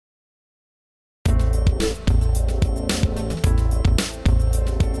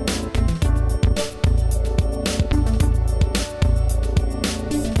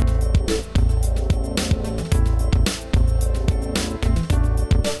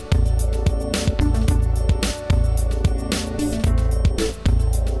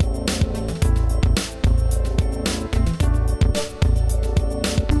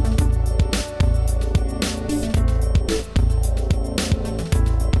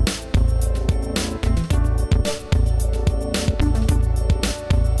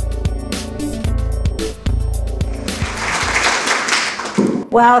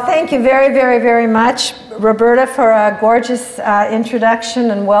Well, thank you very, very, very much, Roberta, for a gorgeous introduction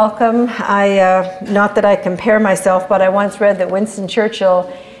and welcome. Not that I compare myself, but I once read that Winston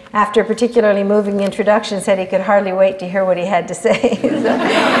Churchill, after a particularly moving introduction, said he could hardly wait to hear what he had to say. So,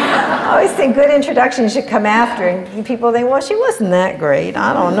 I always think good introductions should come after, and people think, well, she wasn't that great.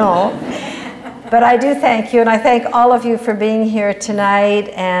 I don't know. But I do thank you, and I thank all of you for being here tonight,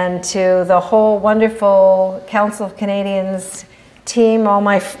 and to the whole wonderful Council of Canadians team, all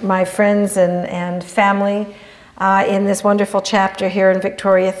my friends and family in this wonderful chapter here in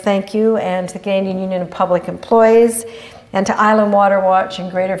Victoria. Thank you, and to the Canadian Union of Public Employees, and to Island Water Watch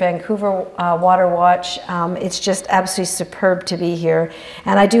and Greater Vancouver Water Watch. It's just absolutely superb to be here.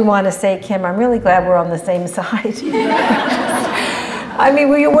 And I do want to say, Kim, I'm really glad we're on the same side. I mean,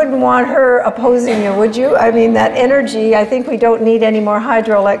 you wouldn't want her opposing you, would you? I mean, that energy, I think we don't need any more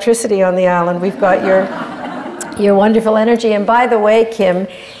hydroelectricity on the island. We've got your wonderful energy. And by the way, Kim,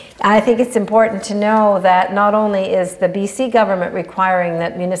 I think it's important to know that not only is the BC government requiring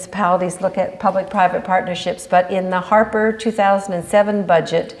that municipalities look at public-private partnerships, but in the Harper 2007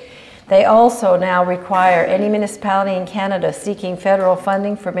 budget, they also now require any municipality in Canada seeking federal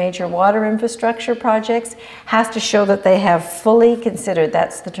funding for major water infrastructure projects has to show that they have fully considered,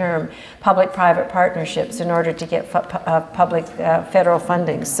 that's the term, public-private partnerships in order to get public federal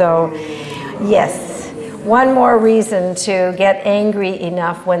funding. So, yes. One more reason to get angry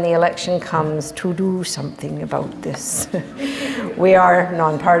enough when the election comes to do something about this. We are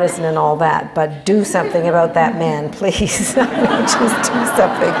nonpartisan and all that, but do something about that man, please. Just do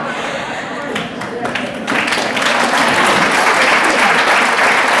something.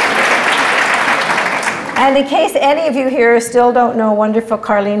 And in case any of you here still don't know wonderful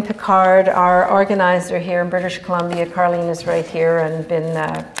Carleen Picard, our organizer here in British Columbia, Carleen is right here and been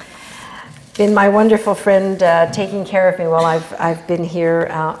my wonderful friend taking care of me while I've been here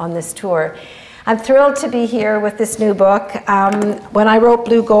on this tour. I'm thrilled to be here with this new book. When I wrote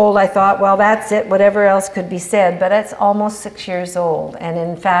Blue Gold, I thought, well, that's it, whatever else could be said, but it's almost 6 years old. And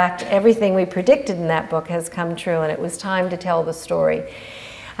in fact, everything we predicted in that book has come true, and it was time to tell the story.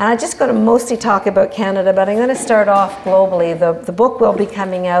 And I'm just going to mostly talk about Canada, but I'm going to start off globally. The book will be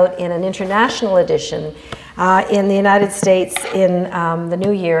coming out in an international edition in the United States in the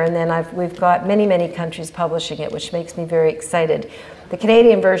new year, and then we've got many, many countries publishing it, which makes me very excited. The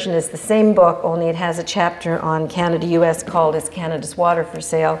Canadian version is the same book, only it has a chapter on Canada-US called Is Canada's Water for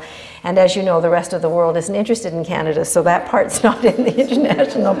Sale? And as you know, the rest of the world isn't interested in Canada, so that part's not in the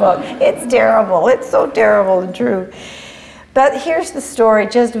international book. It's terrible. It's so terrible and true. But here's the story,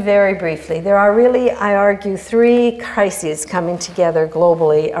 just very briefly. There are really, I argue, 3 crises coming together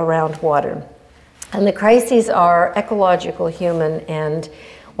globally around water. And the crises are ecological, human, and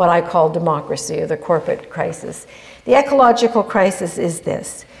what I call democracy, or the corporate crisis. The ecological crisis is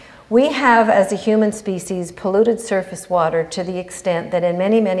this. We have, as a human species, polluted surface water to the extent that in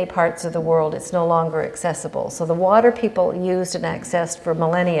many, many parts of the world it's no longer accessible. So the water people used and accessed for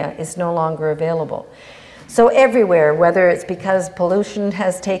millennia is no longer available. So everywhere, whether it's because pollution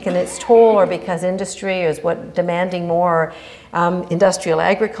has taken its toll or because industry is demanding more, industrial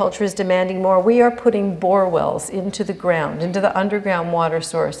agriculture is demanding more, we are putting bore wells into the ground, into the underground water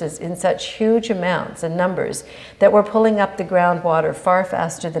sources in such huge amounts and numbers that we're pulling up the groundwater far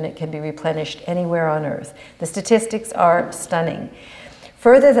faster than it can be replenished anywhere on Earth. The statistics are stunning.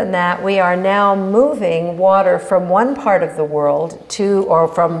 Further than that, we are now moving water from one part of the world to, or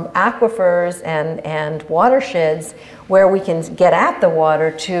from aquifers and watersheds where we can get at the water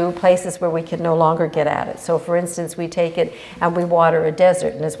to places where we can no longer get at it. So for instance, we take it and we water a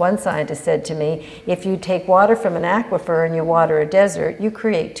desert. And as one scientist said to me, if you take water from an aquifer and you water a desert, you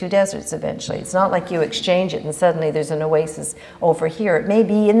create 2 deserts eventually. It's not like you exchange it and suddenly there's an oasis over here. It may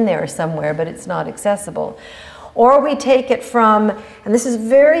be in there somewhere, but it's not accessible. Or we take it from, and this is a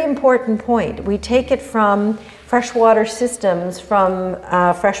very important point, we take it from freshwater systems, from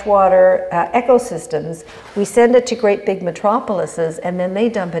freshwater ecosystems, we send it to great big metropolises, and then they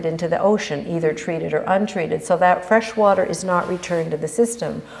dump it into the ocean, either treated or untreated, so that fresh water is not returned to the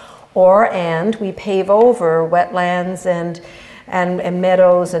system. And we pave over wetlands and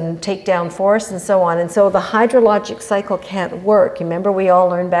meadows and take down forests and so on. And so the hydrologic cycle can't work. Remember we all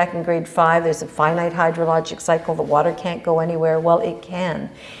learned back in grade 5 there's a finite hydrologic cycle, the water can't go anywhere. Well, it can.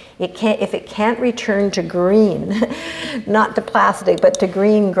 If it can't return to green, not to plastic, but to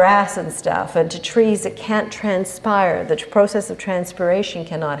green grass and stuff, and to trees, it can't transpire. The process of transpiration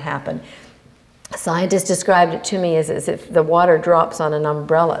cannot happen. Scientists described it to me as if the water drops on an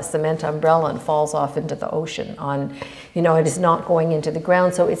umbrella, cement umbrella, and falls off into the ocean. It is not going into the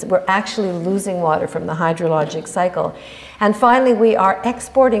ground. So we're actually losing water from the hydrologic cycle. And finally, we are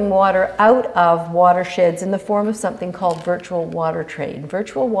exporting water out of watersheds in the form of something called virtual water trade.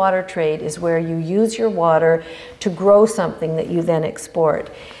 Virtual water trade is where you use your water to grow something that you then export.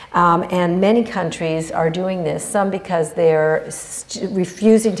 And many countries are doing this, some because they're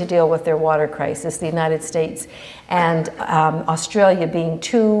refusing to deal with their water crisis, the United States and Australia being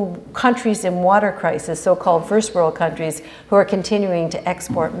two countries in water crisis, so-called first world countries, who are continuing to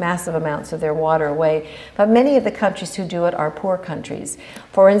export massive amounts of their water away. But many of the countries who do it are poor countries.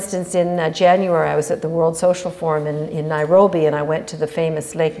 For instance, in January, I was at the World Social Forum in Nairobi, and I went to the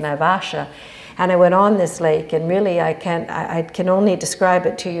famous Lake Naivasha. And I went on this lake, and really I can only describe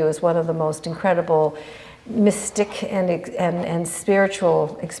it to you as one of the most incredible mystic and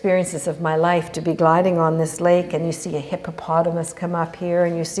spiritual experiences of my life, to be gliding on this lake, and you see a hippopotamus come up here,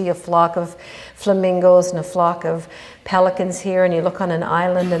 and you see a flock of flamingos and a flock of pelicans here, and you look on an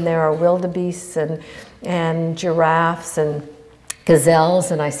island and there are wildebeests and giraffes and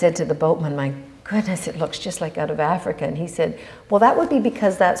gazelles. And I said to the boatman, my goodness, it looks just like Out of Africa. And he said, well, that would be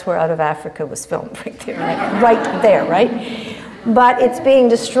because that's where Out of Africa was filmed, right there, right there, right? But it's being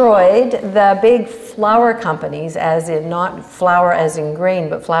destroyed. The big flower companies, as in not flower as in grain,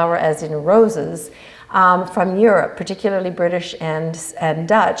 but flower as in roses, from Europe, particularly British and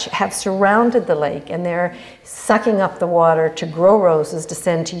Dutch, have surrounded the lake, and they're sucking up the water to grow roses to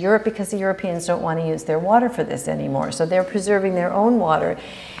send to Europe, because the Europeans don't want to use their water for this anymore. So they're preserving their own water.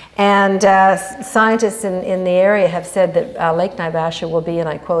 And scientists in the area have said that Lake Naivasha will be, and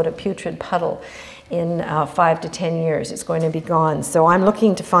I quote, a putrid puddle in 5 to 10 years. It's going to be gone. So I'm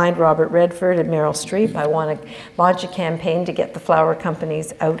looking to find Robert Redford and Meryl Streep. I want to launch a campaign to get the flower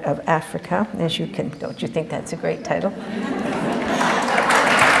companies out of Africa. As you can, don't you think that's a great title?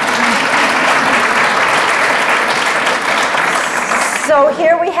 So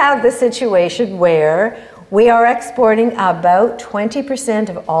here we have the situation where we are exporting about 20%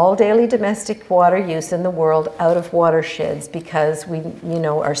 of all daily domestic water use in the world out of watersheds because we,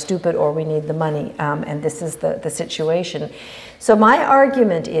 are stupid or we need the money, and this is the situation. So my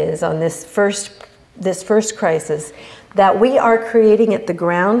argument is on this first crisis that we are creating at the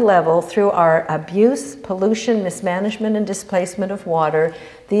ground level, through our abuse, pollution, mismanagement, and displacement of water,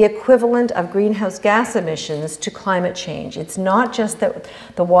 the equivalent of greenhouse gas emissions to climate change. It's not just that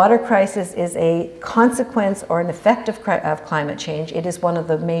the water crisis is a consequence or an effect of climate change, it is one of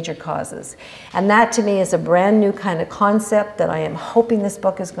the major causes. And that to me is a brand new kind of concept that I am hoping this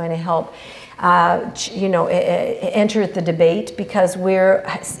book is going to help enter the debate, because we're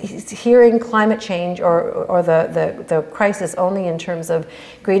hearing climate change or the crisis only in terms of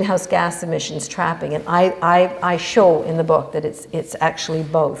greenhouse gas emissions trapping, and I show in the book that it's actually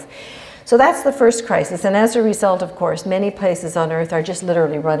both. So that's the first crisis, and as a result, of course, many places on Earth are just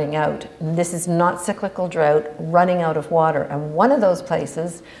literally running out. And this is not cyclical drought, running out of water. And one of those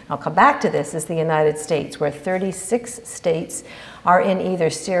places, I'll come back to this, is the United States, where 36 states are in either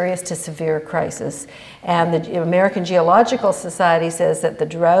serious to severe crisis. And the American Geological Society says that the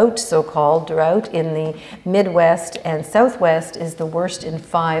drought, so-called drought, in the Midwest and Southwest is the worst in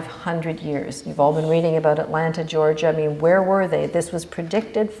 500 years. You've all been reading about Atlanta, Georgia. I mean, where were they? This was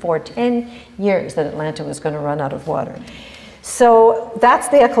predicted for 10 years that Atlanta was going to run out of water. So that's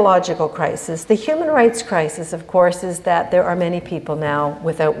the ecological crisis. The human rights crisis, of course, is that there are many people now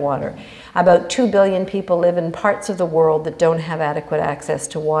without water. About 2 billion people live in parts of the world that don't have adequate access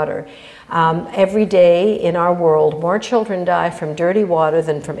to water. Every day in our world, more children die from dirty water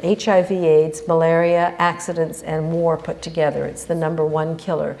than from HIV, AIDS, malaria, accidents, and war put together. It's the #1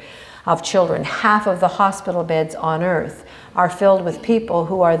 killer of children. Half of the hospital beds on Earth are filled with people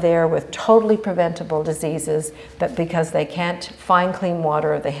who are there with totally preventable diseases, but because they can't find clean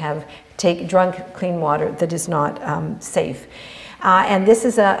water, they have drunk clean water that is not safe. And this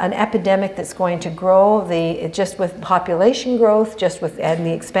is an epidemic that's going to grow just with population growth, and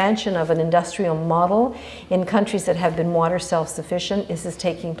the expansion of an industrial model in countries that have been water self-sufficient. This is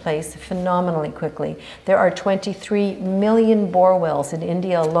taking place phenomenally quickly. There are 23 million bore wells in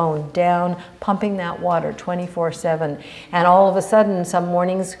India alone down, pumping that water 24/7. And all of a sudden, some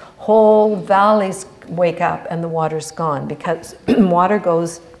mornings, whole valleys wake up and the water's gone, because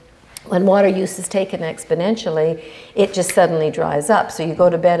when water use is taken exponentially, it just suddenly dries up. So you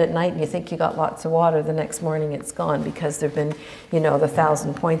go to bed at night and you think you got lots of water, the next morning it's gone, because there've been, the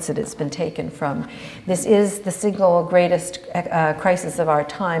 1,000 points that it's been taken from. This is the single greatest crisis of our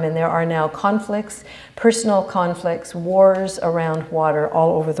time, and there are now conflicts, personal conflicts, wars around water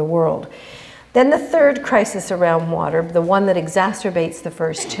all over the world. Then the third crisis around water, the one that exacerbates the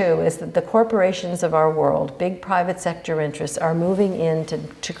first two, is that the corporations of our world, big private sector interests, are moving in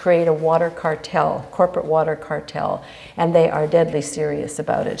to create a water cartel, corporate water cartel, and they are deadly serious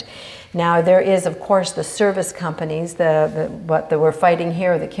about it. Now, there is, of course, the service companies, what we're fighting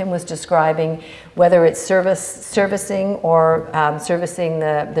here, that Kim was describing, whether it's servicing or servicing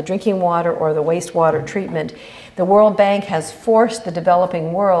the drinking water or the wastewater treatment. The World Bank has forced the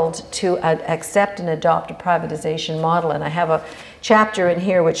developing world to accept and adopt a privatization model. And I have a chapter in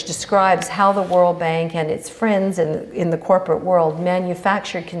here which describes how the World Bank and its friends in the corporate world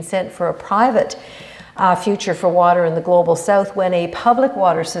manufactured consent for a private future for water in the global south when a public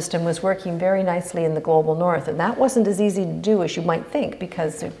water system was working very nicely in the global north. And that wasn't as easy to do as you might think,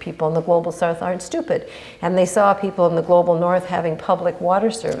 because people in the global south aren't stupid. And they saw people in the global north having public water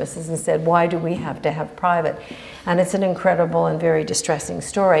services and said, why do we have to have private? And it's an incredible and very distressing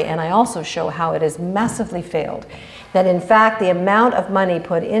story. And I also show how it has massively failed. That in fact, the amount of money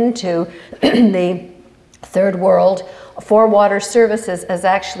put into the third world for water services has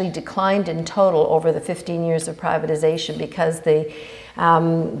actually declined in total over the 15 years of privatization, because the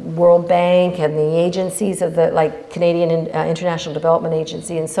World Bank and the agencies of the, like Canadian International Development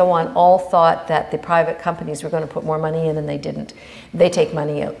Agency and so on, all thought that the private companies were going to put more money in, and they didn't. They take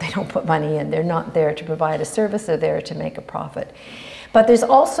money out, they don't put money in. They're not there to provide a service, they're there to make a profit. But there's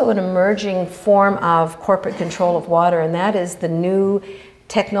also an emerging form of corporate control of water, and that is the new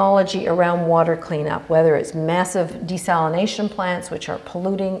technology around water cleanup, whether it's massive desalination plants, which are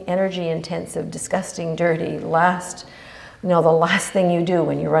polluting, energy intensive, disgusting, dirty, the last thing you do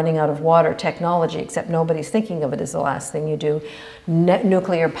when you're running out of water technology, except nobody's thinking of it as the last thing you do.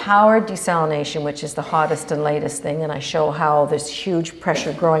 Nuclear powered desalination, which is the hottest and latest thing, and I show how there's huge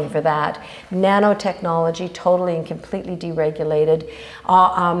pressure growing for that. Nanotechnology, totally and completely deregulated.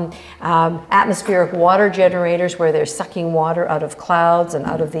 Atmospheric water generators, where they're sucking water out of clouds and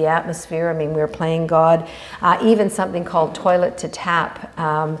out of the atmosphere. I mean, we're playing God. Even something called toilet to tap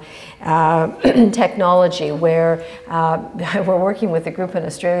technology, where we're working with a group in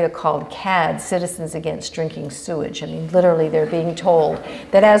Australia called CAD, Citizens Against Drinking Sewage. I mean, literally they're being told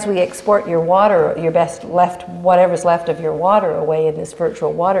that as we export your water, whatever's left of your water away in this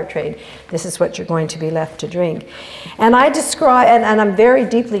virtual water trade, this is what you're going to be left to drink. And I describe, and I'm very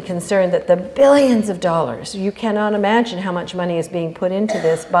deeply concerned that the billions of dollars, you cannot imagine how much money is being put into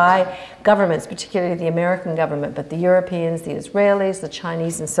this by governments, particularly the American government, but the Europeans, the Israelis, the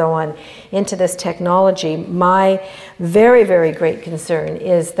Chinese, and so on, into this technology. My very, very great concern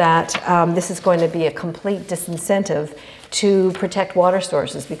is that this is going to be a complete disincentive to protect water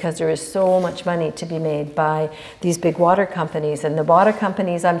sources, because there is so much money to be made by these big water companies. And the water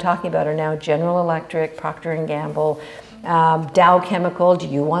companies I'm talking about are now General Electric, Procter & Gamble, Dow Chemical. Do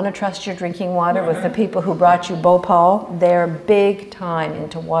you want to trust your drinking water with the people who brought you Bhopal? They're big time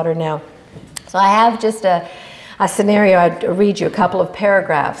into water now. So I have just a scenario. I'd read you a couple of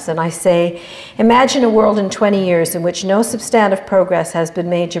paragraphs, and I say, imagine a world in 20 years in which no substantive progress has been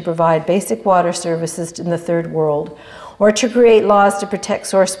made to provide basic water services in the third world, or to create laws to protect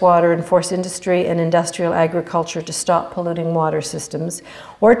source water and force industry and industrial agriculture to stop polluting water systems,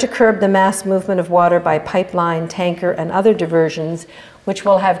 or to curb the mass movement of water by pipeline, tanker, and other diversions, which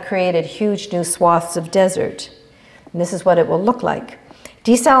will have created huge new swaths of desert. And this is what it will look like.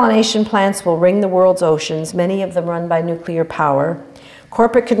 Desalination plants will ring the world's oceans, many of them run by nuclear power.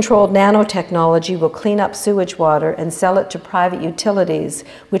 Corporate-controlled nanotechnology will clean up sewage water and sell it to private utilities,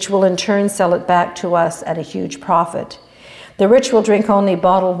 which will in turn sell it back to us at a huge profit. The rich will drink only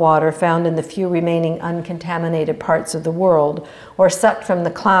bottled water found in the few remaining uncontaminated parts of the world, or sucked from the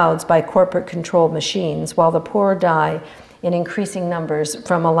clouds by corporate-controlled machines, while the poor die in increasing numbers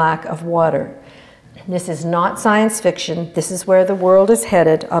from a lack of water. This is not science fiction. This is where the world is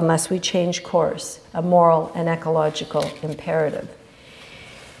headed unless we change course, a moral and ecological imperative.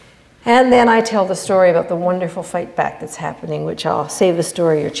 And then I tell the story about the wonderful fight back that's happening, which I'll save a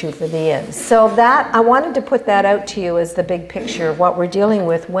story or two for the end. So that, I wanted to put that out to you as the big picture of what we're dealing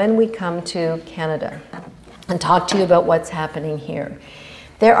with when we come to Canada and talk to you about what's happening here.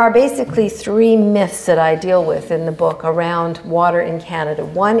 There are basically three myths that I deal with in the book around water in Canada.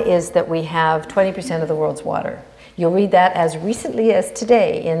 One is that we have 20% of the world's water. You'll read that as recently as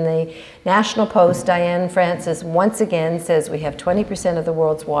today in the National Post. Diane Francis once again says we have 20% of the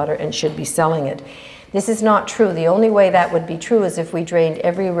world's water and should be selling it. This is not true. The only way that would be true is if we drained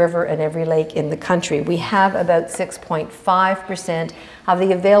every river and every lake in the country. We have about 6.5% of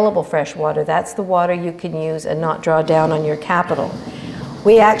the available fresh water. That's the water you can use and not draw down on your capital.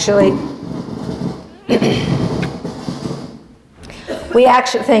 We actually We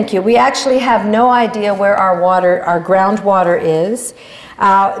actually, thank you. We actually have no idea where our groundwater is.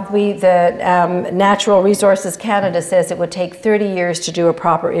 The Natural Resources Canada says it would take 30 years to do a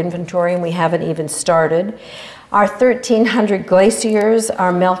proper inventory, and we haven't even started. Our 1,300 glaciers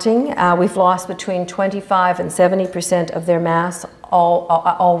are melting. We've lost between 25 and 70% of their mass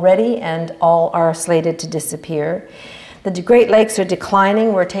already, and all are slated to disappear. The Great Lakes are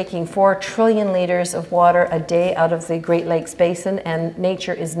declining. We're taking 4 trillion liters of water a day out of the Great Lakes Basin, and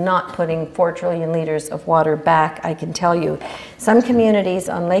nature is not putting 4 trillion liters of water back, I can tell you. Some communities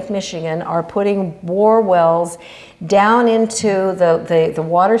on Lake Michigan are putting bore wells down into the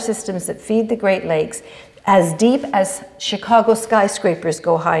water systems that feed the Great Lakes, as deep as Chicago skyscrapers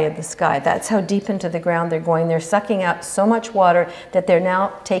go high in the sky. That's how deep into the ground they're going. They're sucking out so much water that they're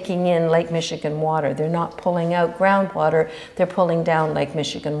now taking in Lake Michigan water. They're not pulling out groundwater, they're pulling down Lake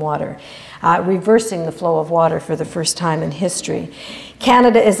Michigan water, reversing the flow of water for the first time in history.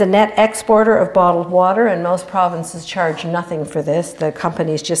 Canada is a net exporter of bottled water, and most provinces charge nothing for this. The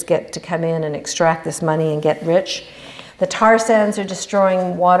companies just get to come in and extract this money and get rich. The tar sands are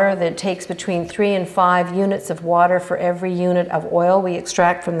destroying water. That takes between 3 and 5 units of water for every unit of oil we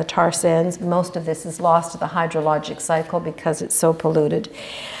extract from the tar sands. Most of this is lost to the hydrologic cycle because it's so polluted.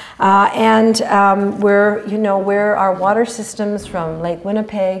 Where our water systems from Lake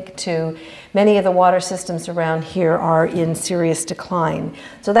Winnipeg to many of the water systems around here are in serious decline.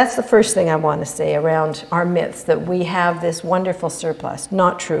 So that's the first thing I want to say around our myths, that we have this wonderful surplus.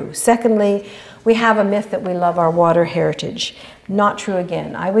 Not true. Secondly, we have a myth that we love our water heritage. Not true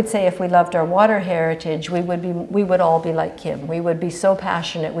again. I would say if we loved our water heritage, we would all be like Kim. We would be so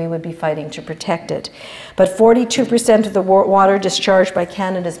passionate, we would be fighting to protect it. But 42% of the water discharged by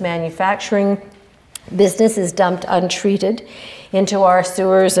Canada's manufacturing business is dumped untreated into our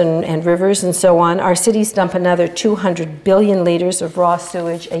sewers and rivers and so on. Our cities dump another 200 billion liters of raw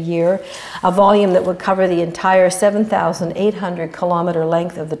sewage a year, a volume that would cover the entire 7,800 kilometer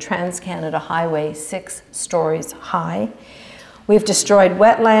length of the Trans-Canada Highway, 6 stories high. We've destroyed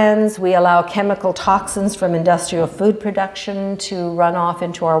wetlands. We allow chemical toxins from industrial food production to run off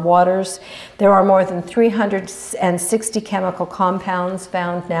into our waters. There are more than 360 chemical compounds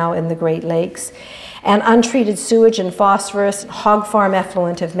found now in the Great Lakes. And untreated sewage and phosphorus, hog farm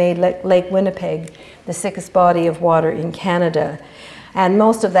effluent have made Lake Winnipeg the sickest body of water in Canada. And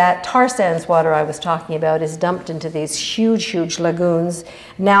most of that tar sands water I was talking about is dumped into these huge, huge lagoons.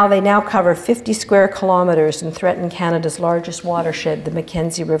 They now cover 50 square kilometers and threaten Canada's largest watershed, the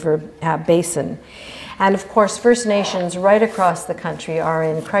Mackenzie River Basin. And of course, First Nations right across the country are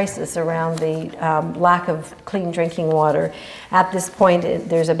in crisis around the lack of clean drinking water. At this point,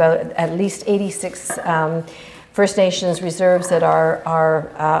 there's about at least 86 First Nations reserves that are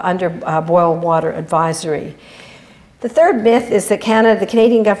under boil water advisory. The third myth is that the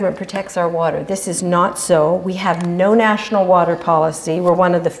Canadian government protects our water. This is not so. We have no national water policy. We're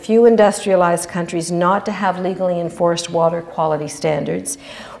one of the few industrialized countries not to have legally enforced water quality standards.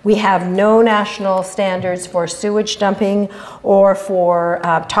 We have no national standards for sewage dumping or for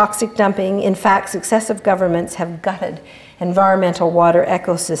toxic dumping. In fact, successive governments have gutted environmental water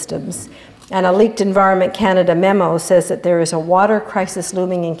ecosystems. And a leaked Environment Canada memo says that there is a water crisis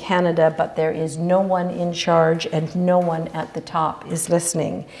looming in Canada, but there is no one in charge and no one at the top is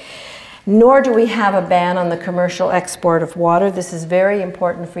listening. Nor do we have a ban on the commercial export of water. This is very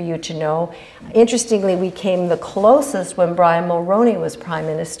important for you to know. Interestingly, we came the closest when Brian Mulroney was Prime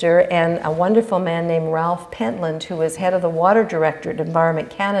Minister, and a wonderful man named Ralph Pentland, who was head of the Water Directorate at Environment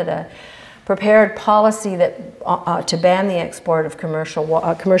Canada, prepared policy that to ban the export of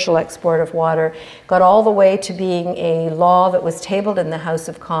commercial export of water, got all the way to being a law that was tabled in the House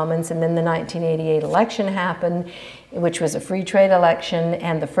of Commons, and then the 1988 election happened, which was a free trade election,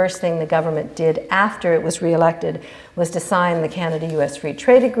 and the first thing the government did after it was re-elected was to sign the Canada-US Free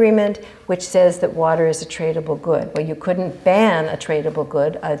Trade Agreement, which says that water is a tradable good. Well, you couldn't ban a tradable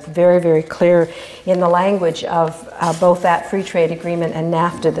good. It's very, very clear in the language of both that Free Trade Agreement and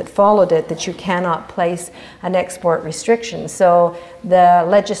NAFTA that followed it that you cannot place an export restriction. So the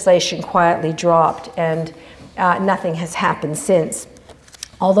legislation quietly dropped, and nothing has happened since.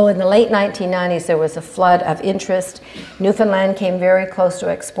 Although in the late 1990s there was a flood of interest, Newfoundland came very close to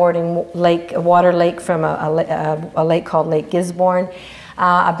exporting a water lake from a lake called Lake Gisborne.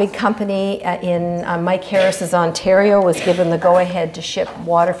 A big company in Mike Harris's Ontario was given the go-ahead to ship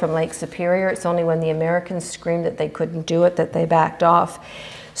water from Lake Superior. It's only when the Americans screamed that they couldn't do it that they backed off.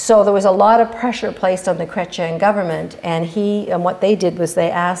 So there was a lot of pressure placed on the Chrétien government, and what they did was they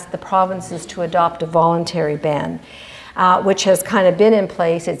asked the provinces to adopt a voluntary ban. which has kind of been in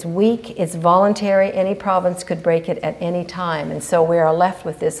place. It's weak, it's voluntary, any province could break it at any time. And so we are left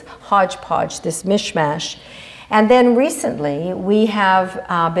with this hodgepodge, this mishmash. And then recently, we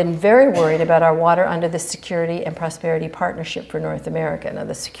have been very worried about our water under the Security and Prosperity Partnership for North America. Now,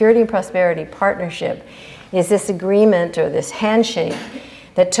 the Security and Prosperity Partnership is this agreement or this handshake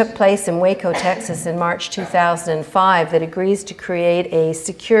that took place in Waco, Texas in March 2005 that agrees to create a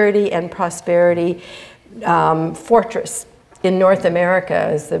security and prosperity fortress in North America,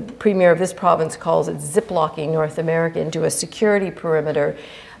 as the premier of this province calls it, zip-locking North America into a security perimeter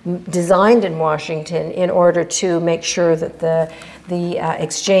designed in Washington in order to make sure that the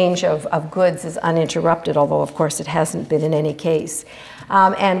exchange of goods is uninterrupted, although of course it hasn't been in any case.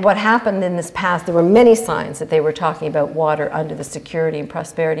 And what happened in this past, there were many signs that they were talking about water under the Security and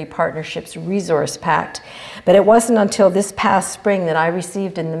Prosperity Partnership's Resource Pact. But it wasn't until this past spring that I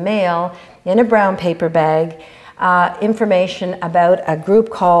received in the mail, in a brown paper bag, information about a group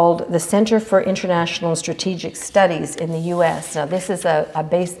called the Center for International and Strategic Studies in the U.S. Now, this is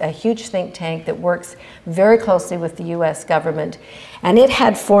a huge think tank that works very closely with the U.S. government, and it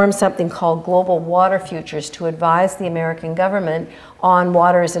had formed something called Global Water Futures to advise the American government on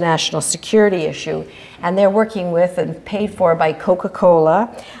water as a national security issue. And they're working with and paid for by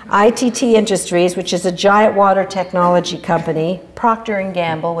Coca-Cola, ITT Industries, which is a giant water technology company, Procter &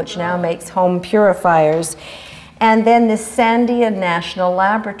 Gamble, which now makes home purifiers, and then the Sandia National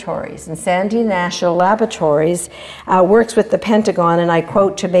Laboratories. And Sandia National Laboratories works with the Pentagon, and I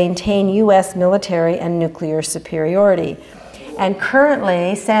quote, to maintain U.S. military and nuclear superiority. And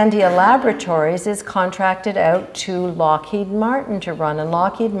currently, Sandia Laboratories is contracted out to Lockheed Martin to run, and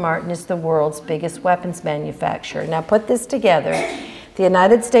Lockheed Martin is the world's biggest weapons manufacturer. Now put this together. The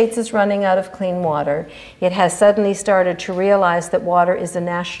United States is running out of clean water. It has suddenly started to realize that water is a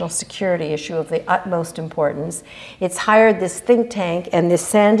national security issue of the utmost importance. It's hired this think tank and this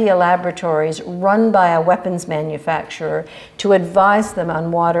Sandia Laboratories run by a weapons manufacturer to advise them on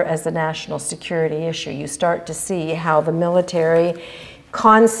water as a national security issue. You start to see how the military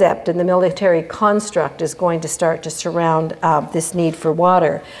concept and the military construct is going to start to surround this need for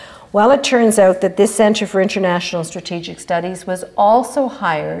water. Well, it turns out that this Center for International Strategic Studies was also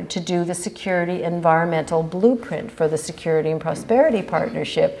hired to do the security environmental blueprint for the Security and Prosperity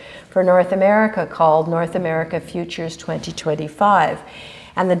Partnership for North America, called North America Futures 2025.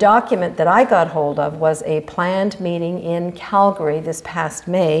 And the document that I got hold of was a planned meeting in Calgary this past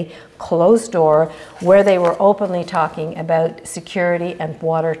May, closed door, where they were openly talking about security and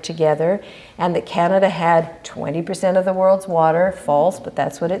water together, and that Canada had 20% of the world's water, false, but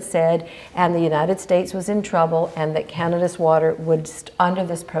that's what it said, and the United States was in trouble, and that Canada's water would, under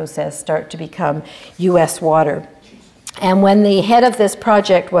this process, start to become U.S. water. And when the head of this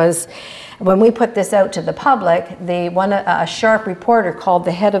project was, when we put this out to the public, a sharp reporter called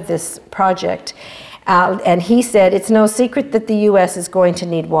the head of this project, and he said, it's no secret that the U.S. is going to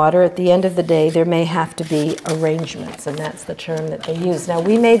need water. At the end of the day, there may have to be arrangements, and that's the term that they use. Now,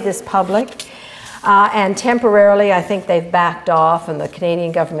 we made this public, and temporarily, I think they've backed off, and the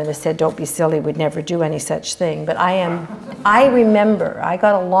Canadian government has said, don't be silly, we'd never do any such thing. But I remember, I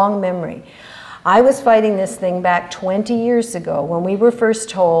got a long memory. I was fighting this thing back 20 years ago when we were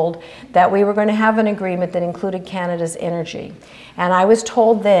first told that we were going to have an agreement that included Canada's energy. And I was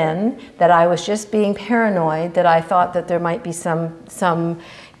told then that I was just being paranoid, that I thought that there might be some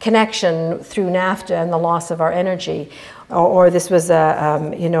connection through NAFTA and the loss of our energy. Or this was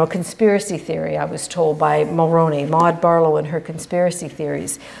a conspiracy theory, I was told by Maude Barlow and her conspiracy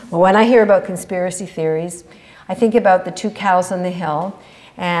theories. Well, when I hear about conspiracy theories, I think about the two cows on the hill,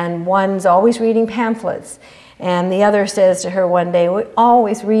 and one's always reading pamphlets. And the other says to her one day, we're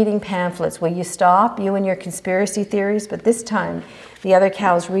always reading pamphlets. Will you stop, you and your conspiracy theories? But this time, the other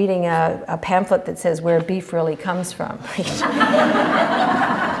cow's reading a pamphlet that says where beef really comes from.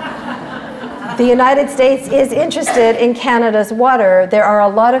 The United States is interested in Canada's water. There are a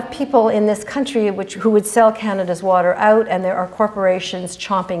lot of people in this country who would sell Canada's water out, and there are corporations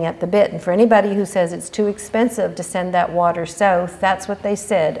chomping at the bit. And for anybody who says it's too expensive to send that water south, that's what they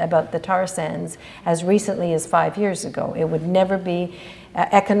said about the tar sands as recently as 5 years ago. It would never be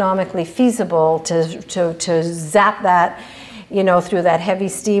economically feasible to zap that you know, through that heavy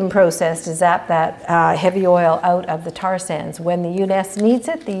steam process to zap that heavy oil out of the tar sands. When the U.S. needs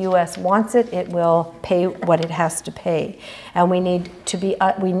it, the U.S. wants it, it will pay what it has to pay. And we need to be,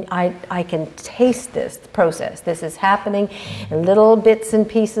 I can taste this process. This is happening in little bits and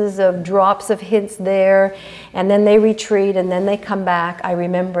pieces of drops of hints there, and then they retreat, and then they come back. I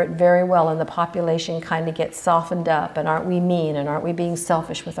remember it very well, and the population kind of gets softened up, and aren't we mean, and aren't we being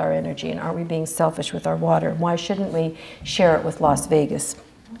selfish with our energy, and aren't we being selfish with our water? Why shouldn't we share it with Las Vegas?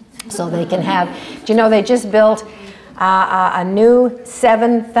 So they can have, do you know, they just built a new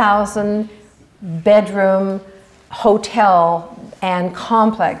 7,000 bedroom hotel and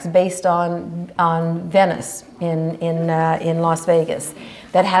complex based on Venice in Las Vegas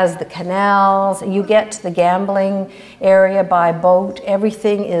that has the canals. You get to the gambling area by boat.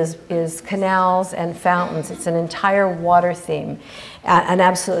 Everything is canals and fountains. It's an entire water theme, an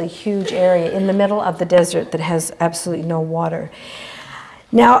absolutely huge area in the middle of the desert that has absolutely no water.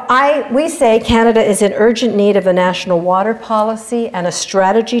 Now, we say Canada is in urgent need of a national water policy and a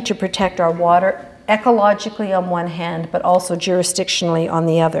strategy to protect our water ecologically on one hand, but also jurisdictionally on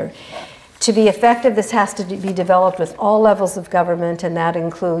the other. To be effective, this has to be developed with all levels of government, and that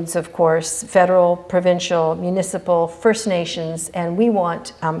includes, of course, federal, provincial, municipal, First Nations, and we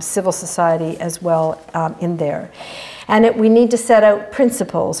want civil society as well in there. And we need to set out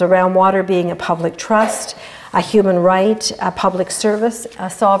principles around water being a public trust, a human right, a public service, a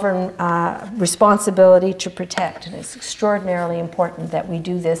sovereign responsibility to protect. And it's extraordinarily important that we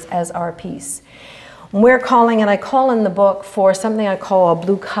do this as our piece. We're calling, and I call in the book for something I call a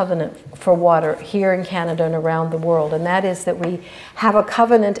blue covenant for water here in Canada and around the world. And that is that we have a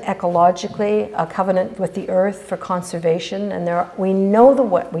covenant ecologically, a covenant with the earth for conservation. And we know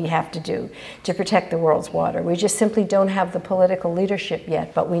what we have to do to protect the world's water. We just simply don't have the political leadership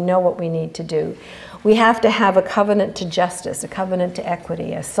yet, but we know what we need to do. We have to have a covenant to justice, a covenant to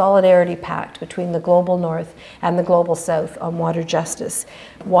equity, a solidarity pact between the global north and the global south on water justice.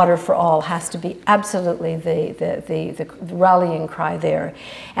 Water for all has to be absolutely the rallying cry there.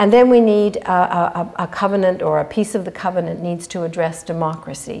 And then we need a covenant, or a piece of the covenant needs to address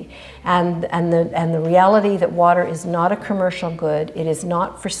democracy and the reality that water is not a commercial good. It is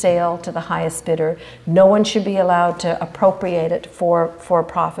not for sale to the highest bidder. No one should be allowed to appropriate it for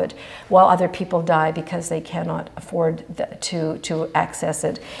profit while other people die because they cannot afford to access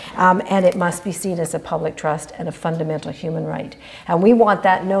it. And it must be seen as a public trust and a fundamental human right. And we want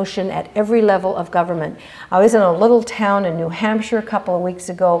that notion at every level of government. I was in a little town in New Hampshire a couple of weeks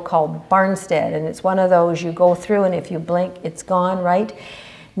ago called Barnstead, and it's one of those you go through and if you blink, it's gone, right?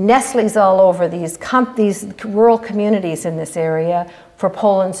 Nestle's all over these rural communities in this area for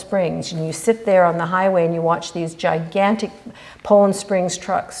Poland Springs. And you sit there on the highway and you watch these gigantic Poland Springs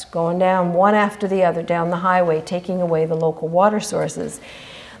trucks going down one after the other down the highway, taking away the local water sources.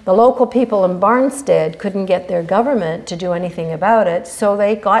 The local people in Barnstead couldn't get their government to do anything about it, so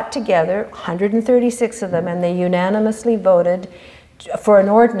they got together, 136 of them, and they unanimously voted for an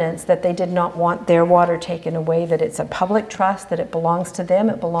ordinance that they did not want their water taken away, that it's a public trust, that it belongs to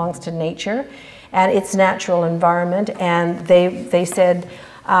them, it belongs to nature and its natural environment. And they said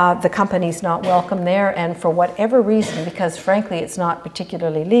the company's not welcome there, and for whatever reason, because frankly it's not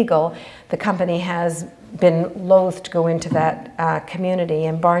particularly legal, the company has been loath to go into that community,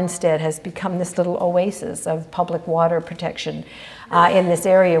 and Barnstead has become this little oasis of public water protection in this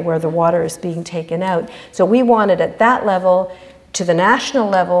area where the water is being taken out. So we wanted at that level to the national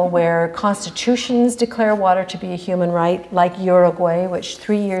level, where constitutions declare water to be a human right, like Uruguay, which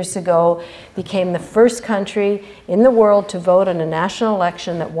 3 years ago became the first country in the world to vote in a national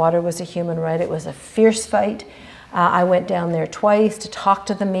election that water was a human right. It was a fierce fight. I went down there twice to talk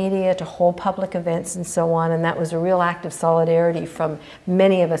to the media, to hold public events and so on, and that was a real act of solidarity from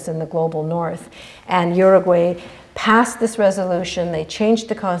many of us in the global north. And Uruguay passed this resolution, they changed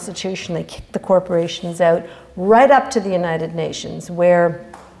the constitution, they kicked the corporations out, right up to the United Nations, where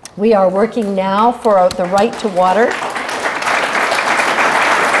we are working now for the right to water.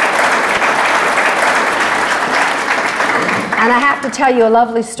 And I have to tell you a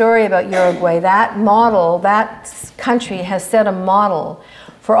lovely story about Uruguay. That model, that country has set a model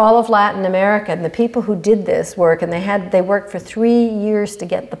for all of Latin America. And the people who did this work, and they worked for 3 years to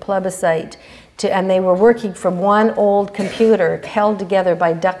get the plebiscite, and they were working from one old computer held together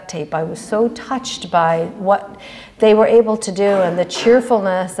by duct tape. I was so touched by what they were able to do, and the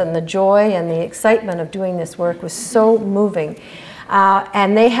cheerfulness and the joy and the excitement of doing this work was so moving.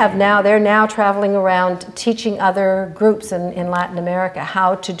 And they're now traveling around teaching other groups in Latin America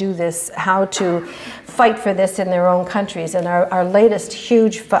how to do this, how to fight for this in their own countries. And our latest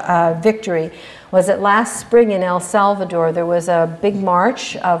huge victory was that last spring in El Salvador, there was a big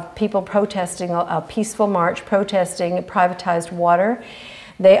march of people protesting, a peaceful march protesting privatized water.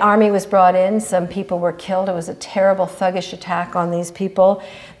 The army was brought in, some people were killed. It was a terrible thuggish attack on these people.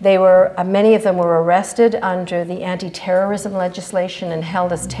 They were, many of them were arrested under the anti-terrorism legislation and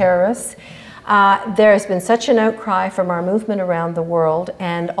held as terrorists. There has been such an outcry from our movement around the world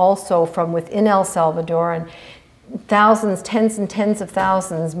and also from within El Salvador, and thousands, tens and tens of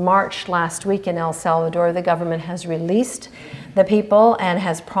thousands marched last week in El Salvador. The government has released the people and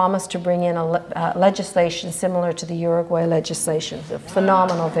has promised to bring in a legislation similar to the Uruguay legislation. It's a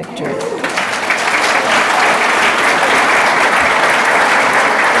phenomenal victory.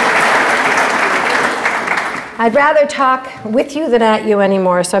 I'd rather talk with you than at you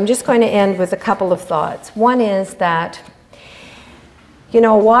anymore, so I'm just going to end with a couple of thoughts. One is that, you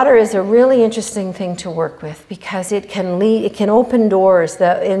know, water is a really interesting thing to work with because it can lead, it can open doors.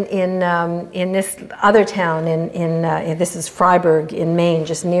 In this other town, this is Freiburg in Maine,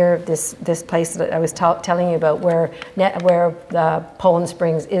 just near this place that I was telling you about, where Poland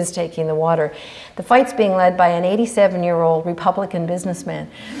Springs is taking the water. The fight's being led by an 87-year-old Republican businessman.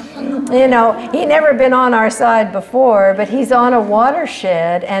 You know, he'd never been on our side before, but he's on a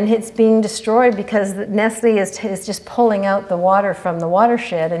watershed and it's being destroyed because Nestle is just pulling out the water from the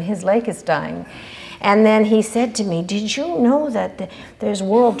watershed and his lake is dying. And then he said to me, did you know that there's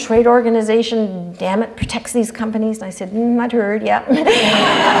World Trade Organization, damn it, protects these companies? And I said, I'd heard, yeah.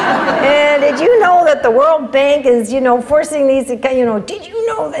 And did you know that the World Bank is, you know, forcing these, you know, did you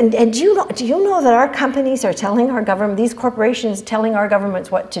know, and do you know that our companies are telling our government, these corporations telling our governments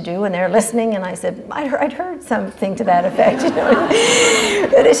what to do and they're listening? And I said, I'd heard something to that effect. You know?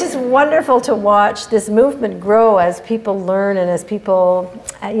 But it's just wonderful to watch this movement grow as people learn and as people,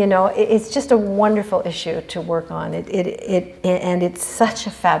 you know, it's just a wonderful issue to work on. And it's such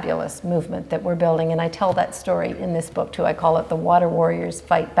a fabulous movement that we're building, and I tell that story in this book too. I call it The Water Warriors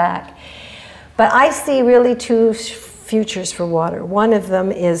Fight Back. But I see really two futures for water. One of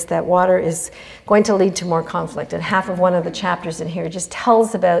them is that water is going to lead to more conflict, and half of one of the chapters in here just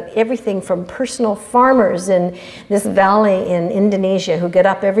tells about everything from personal farmers in this valley in Indonesia who get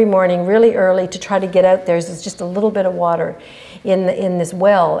up every morning really early to try to get out there. There's just a little bit of water in this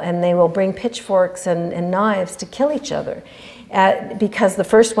well, and they will bring pitchforks and knives to kill each other. Because the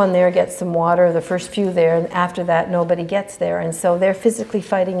first one there gets some water, the first few there, and after that nobody gets there. And so they're physically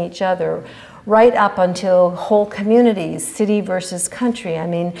fighting each other right up until whole communities, city versus country. I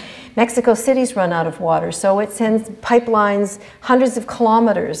mean, Mexico City's run out of water, so it sends pipelines hundreds of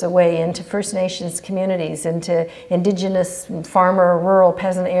kilometers away into First Nations communities, into indigenous farmer, rural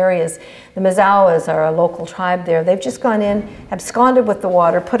peasant areas. The Mazawas are a local tribe there. They've just gone in, absconded with the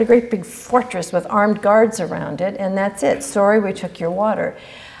water, put a great big fortress with armed guards around it, and that's it. Sorry, we took your water.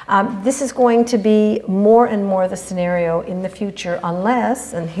 This is going to be more and more the scenario in the future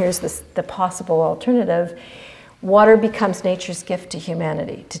unless, and here's the possible alternative, water becomes nature's gift to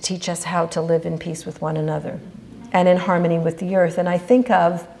humanity to teach us how to live in peace with one another and in harmony with the earth. And I think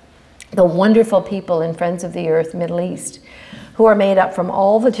of the wonderful people in Friends of the Earth, Middle East, who are made up from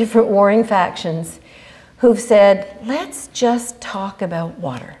all the different warring factions who've said, let's just talk about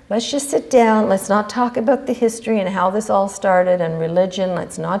water. Let's just sit down, let's not talk about the history and how this all started and religion,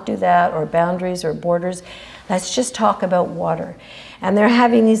 let's not do that, or boundaries or borders. Let's just talk about water. And they're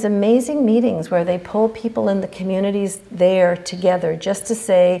having these amazing meetings where they pull people in the communities there together just to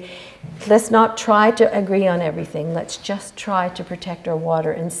say, let's not try to agree on everything. Let's just try to protect our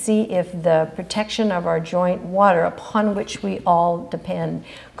water and see if the protection of our joint water, upon which we all depend,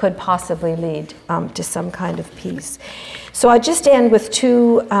 could possibly lead to some kind of peace. So I just end with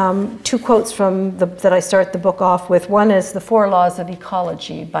two quotes from that I start the book off with. One is The Four Laws of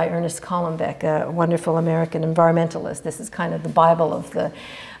Ecology by Ernest Callenbeck, a wonderful American environmentalist. This is kind of the Bible of the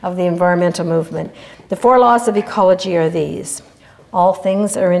environmental movement. The four laws of ecology are these. All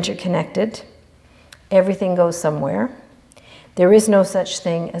things are interconnected. Everything goes somewhere. There is no such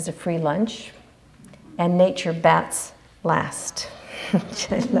thing as a free lunch. And nature bats last.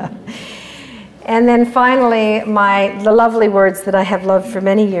 Which I love. And then finally, the lovely words that I have loved for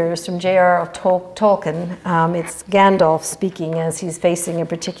many years from J.R.R. Tolkien. It's Gandalf speaking as he's facing a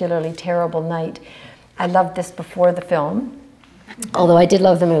particularly terrible night. I loved this before the film, although I did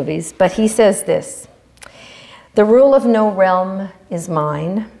love the movies. But he says this: the rule of no realm is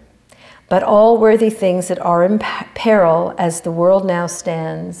mine, but all worthy things that are in peril as the world now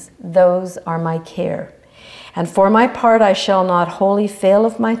stands, those are my care. And for my part I shall not wholly fail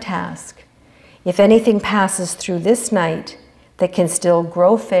of my task. If anything passes through this night that can still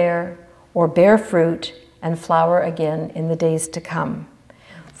grow fair or bear fruit and flower again in the days to come.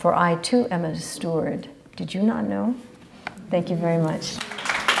 For I too am a steward. Did you not know? Thank you very much.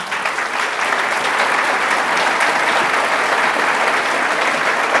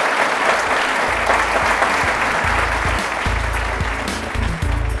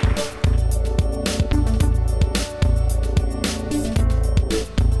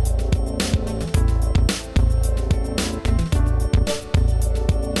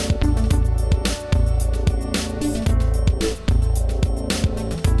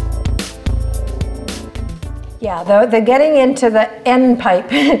 Yeah, the getting into the end pipe,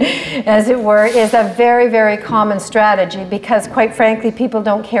 as it were, is a very, very common strategy because, quite frankly, people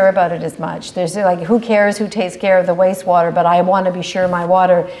don't care about it as much. There's like, who cares who takes care of the wastewater, but I want to be sure my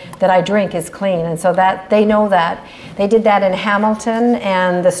water that I drink is clean. And so that they know that. They did that in Hamilton,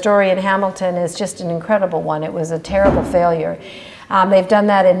 and the story in Hamilton is just an incredible one. It was a terrible failure. They've done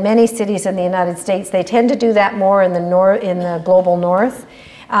that in many cities in the United States. They tend to do that more in the global north.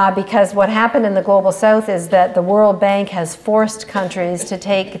 Because what happened in the global south is that the World Bank has forced countries to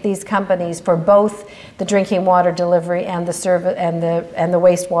take these companies for both the drinking water delivery and the service and the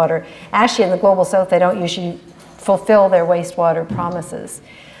wastewater. Actually, in the global south, they don't usually fulfill their wastewater promises.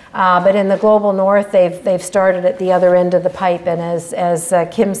 But in the global north, they've started at the other end of the pipe, and as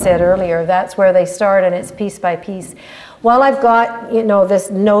Kim said earlier, that's where they start, and it's piece by piece. While I've got,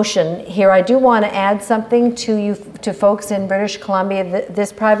 this notion here, I do want to add something to folks in British Columbia.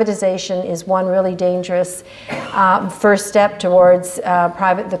 This privatization is one really dangerous first step towards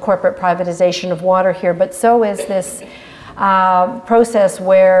the corporate privatization of water here, but so is this process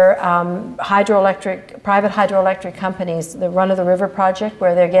where private hydroelectric companies, the Run of the River project,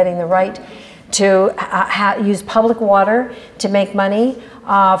 where they're getting the right to use public water to make money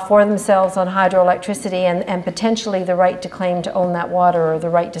for themselves on hydroelectricity, and potentially the right to claim to own that water or the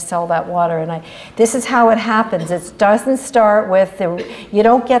right to sell that water. And this is how it happens. It doesn't start with you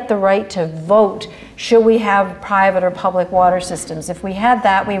don't get the right to vote should we have private or public water systems. If we had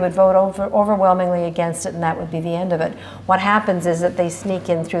that, we would vote overwhelmingly against it, and that would be the end of it. What happens is that they sneak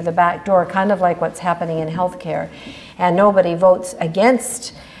in through the back door, kind of like what's happening in healthcare, and nobody votes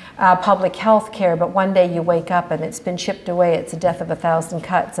against public health care, but one day you wake up and it's been chipped away. It's a death of 1,000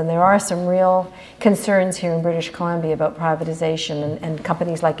 cuts. And there are some real concerns here in British Columbia about privatization, and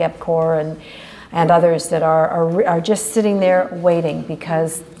companies like EPCOR and others that are just sitting there waiting,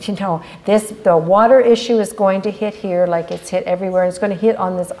 because the water issue is going to hit here like it's hit everywhere, and it's going to hit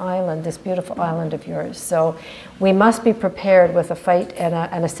on this island, this beautiful island of yours. So we must be prepared with a fight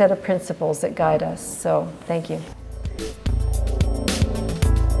and a set of principles that guide us. So thank you.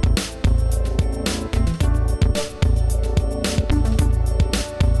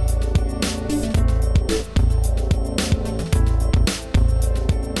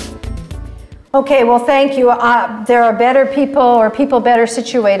 Okay, well, thank you. There are better people, or people better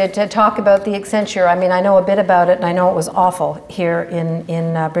situated to talk about the Accenture. I mean, I know a bit about it, and I know it was awful here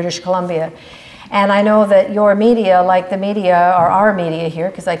in British Columbia. And I know that your media, like the media, or our media here,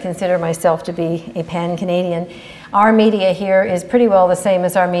 because I consider myself to be a pan-Canadian, our media here is pretty well the same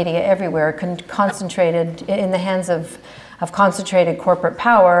as our media everywhere, concentrated in the hands of concentrated corporate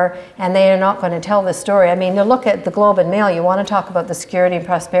power, and they are not going to tell this story. I mean, you look at the Globe and Mail, you want to talk about the Security and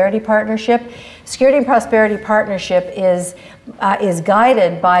Prosperity Partnership. Security and Prosperity Partnership is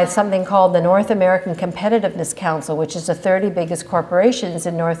guided by something called the North American Competitiveness Council, which is the 30 biggest corporations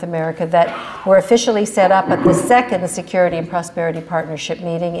in North America that were officially set up at the second Security and Prosperity Partnership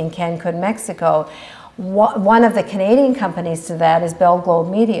meeting in Cancun, Mexico. One of the Canadian companies to that is Bell Globe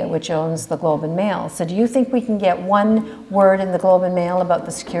Media, which owns the Globe and Mail. So do you think we can get one word in the Globe and Mail about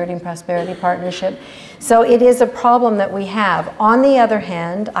the Security and Prosperity Partnership? So it is a problem that we have. On the other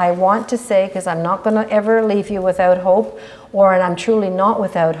hand, I want to say, because I'm not going to ever leave you without hope, and I'm truly not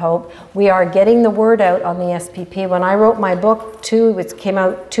without hope, we are getting the word out on the SPP. When I wrote my book, it came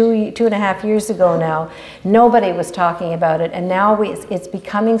out two and a half years ago now, nobody was talking about it, and now it's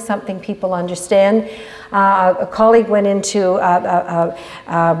becoming something people understand. A colleague went into a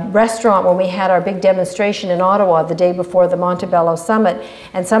restaurant when we had our big demonstration in Ottawa the day before the Montebello Summit,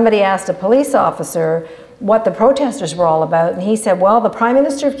 and somebody asked a police officer what the protesters were all about, and he said, well, the Prime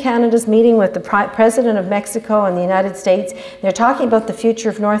Minister of Canada's meeting with the President of Mexico and the United States. They're talking about the future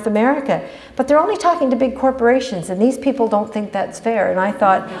of North America, but they're only talking to big corporations, and these people don't think that's fair. And I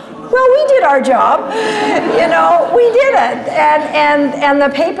thought, well, we did our job, we did it. And the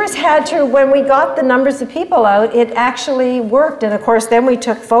papers had to, when we got the numbers of people out, it actually worked. And of course, then we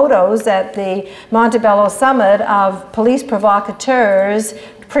took photos at the Montebello Summit of police provocateurs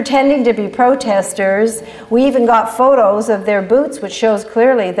pretending to be protesters. We even got photos of their boots, which shows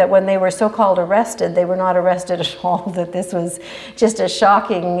clearly that when they were so-called arrested, they were not arrested at all, that this was just a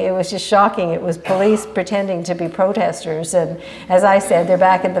shocking, it was just shocking. It was police pretending to be protesters. And as I said, they're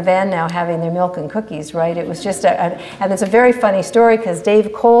back in the van now having their milk and cookies, right? It was just and it's a very funny story because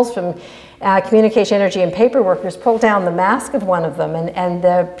Dave Coles from Communication, Energy and Paper Workers pulled down the mask of one of them, and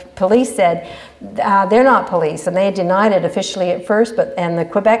the police said they're not police, and they denied it officially at first, and the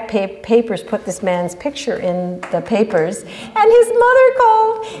Quebec papers put this man's picture in the papers, and his mother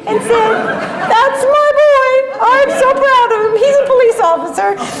called and said, "That's my boy, I'm so proud of him, he's a police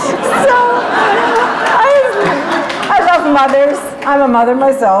officer." So I love mothers, I'm a mother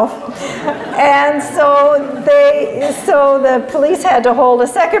myself. And so the police had to hold a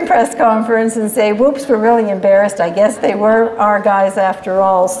second press conference and say, "Whoops, we're really embarrassed. I guess they were our guys after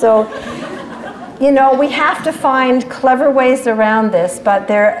all." So, you know, we have to find clever ways around this, but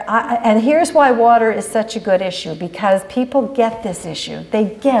and here's why water is such a good issue, because people get this issue. They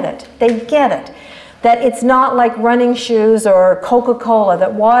get it. They get it. That it's not like running shoes or Coca-Cola,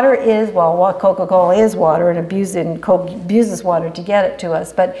 that water is, well, Coca-Cola is water, and Coke abuses water to get it to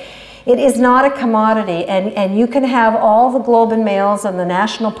us, but it is not a commodity, and you can have all the Globe and Mails and the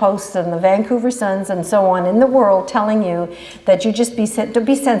National Posts and the Vancouver Suns and so on in the world telling you that you just be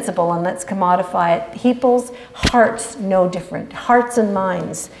sensible and let's commodify it. People's hearts know different. Hearts and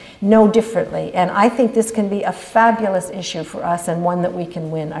minds know differently, and I think this can be a fabulous issue for us and one that we can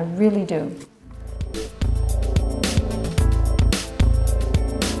win. I really do.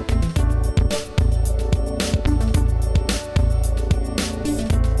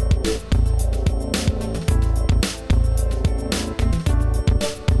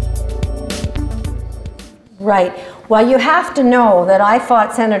 Right. Well, you have to know that I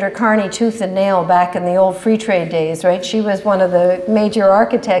fought Senator Carney tooth and nail back in the old free trade days, right? She was one of the major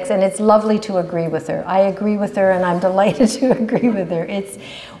architects, and it's lovely to agree with her. I agree with her, and I'm delighted to agree with her. It's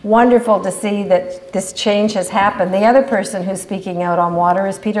wonderful to see that this change has happened. The other person who's speaking out on water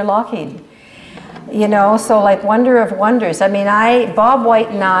is Peter Lougheed. You know, so like wonder of wonders. I mean, Bob White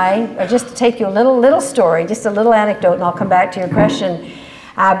and I, just to take you a little story, just a little anecdote, and I'll come back to your question.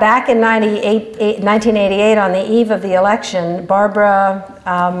 Back in 1988, on the eve of the election, Barbara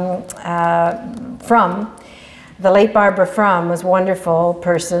Frum, the late Barbara Frum, was a wonderful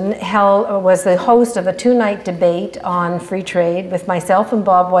person, was the host of a two-night debate on free trade with myself and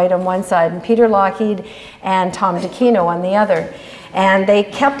Bob White on one side and Peter Lougheed and Tom DeCino on the other. And they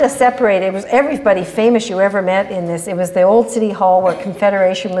kept us separated. It was everybody famous you ever met in this. It was the old City Hall where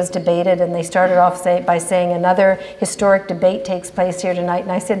Confederation was debated, and they started off by saying another historic debate takes place here tonight.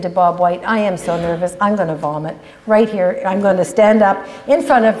 And I said to Bob White, I am so nervous, I'm going to vomit right here. I'm going to stand up in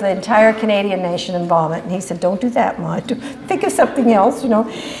front of the entire Canadian nation and vomit. And he said, don't do that, Maude. Think of something else, you know.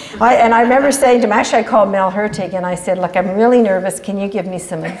 And I remember saying to him, actually I called Mel Hurtig, and I said, look, I'm really nervous. Can you give me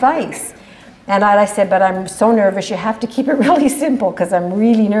some advice? And I said, but I'm so nervous, you have to keep it really simple because I'm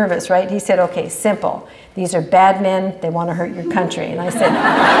really nervous, right? He said, okay, simple. These are bad men, they want to hurt your country. And I said,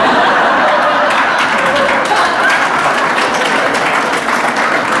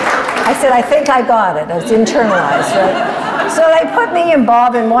 I think I got it. It's internalized, right? So they put me and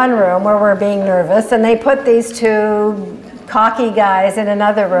Bob in one room where we're being nervous, and they put these two cocky guys in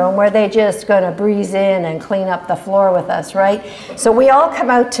another room where they're just going to breeze in and clean up the floor with us, right? So we all come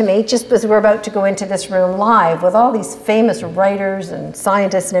out to meet just as we're about to go into this room live with all these famous writers and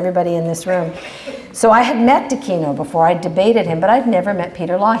scientists and everybody in this room. So I had met DeCino before, I debated him, but I'd never met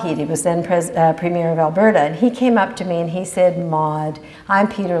Peter Lougheed. He was then Premier of Alberta, and he came up to me and he said, Maude, I'm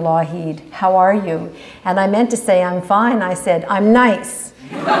Peter Lougheed, how are you? And I meant to say, I'm fine. I said, I'm nice.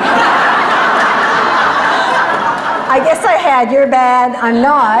 I guess I had, you're bad, I'm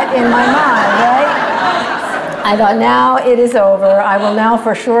not, in my mind, right? I thought, now it is over. I will now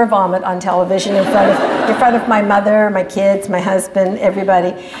for sure vomit on television in front of my mother, my kids, my husband,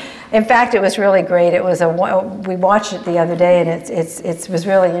 everybody. In fact, it was really great. It was we watched it the other day, and it was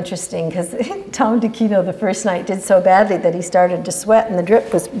really interesting because Tom DeCino the first night did so badly that he started to sweat, and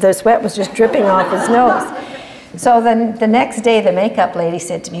the sweat was just dripping off his nose. So then the next day, the makeup lady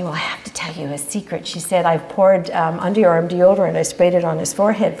said to me, well, I have to tell you a secret. She said, I've poured underarm deodorant. I sprayed it on his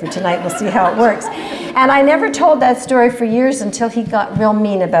forehead for tonight. We'll see how it works. And I never told that story for years until he got real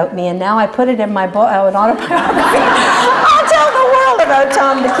mean about me. And now I put it in my autobiography. I'll tell the world about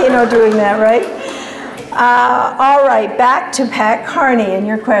Tom DeCino doing that, right? All right, back to Pat Carney and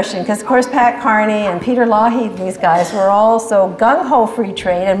your question, because of course Pat Carney and Peter Lougheed, these guys were all so gung-ho free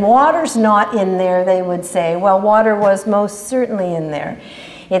trade, and water's not in there, they would say. Well, water was most certainly in there.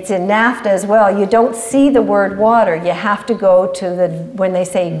 It's in NAFTA as well. You don't see the word water. You have to go to when they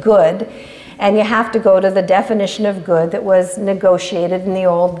say good, and you have to go to the definition of good that was negotiated in the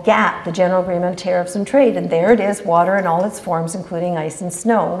old GATT, the General Agreement on Tariffs and Trade. And there it is, water in all its forms, including ice and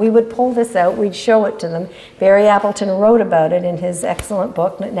snow. We would pull this out, we'd show it to them. Barry Appleton wrote about it in his excellent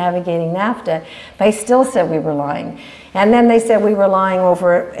book, Navigating NAFTA, but he still said we were lying. And then they said we were lying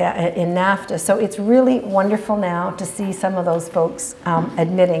over in NAFTA. So it's really wonderful now to see some of those folks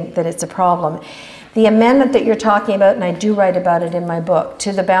admitting that it's a problem. The amendment that you're talking about, and I do write about it in my book,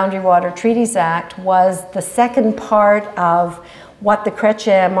 to the Boundary Water Treaties Act was the second part of what the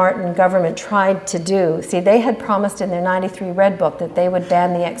Chrétien-Martin government tried to do. See, they had promised in their '93 Red Book that they would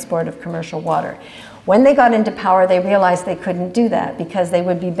ban the export of commercial water. When they got into power, they realized they couldn't do that because they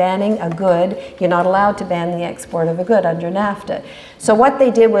would be banning a good. You're not allowed to ban the export of a good under NAFTA. So what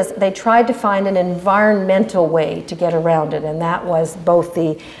they did was they tried to find an environmental way to get around it, and that was both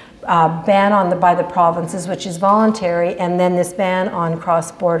the ban by the provinces, which is voluntary, and then this ban on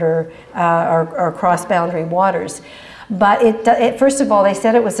cross-border or cross-boundary waters. But first of all, they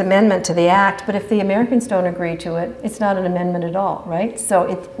said it was amendment to the act, but if the Americans don't agree to it, it's not an amendment at all, right? So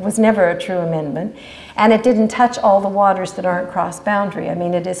it was never a true amendment. And it didn't touch all the waters that aren't cross-boundary. I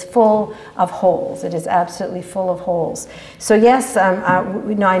mean, it is full of holes. It is absolutely full of holes. So yes,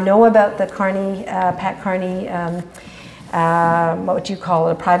 I know about the Carney, Pat Carney, what would you call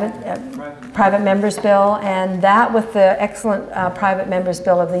it, a private members bill, and that with the excellent private members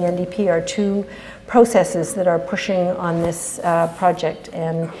bill of the NDP are two processes that are pushing on this project.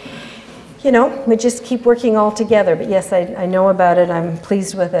 And you know, we just keep working all together. But yes, I know about it, I'm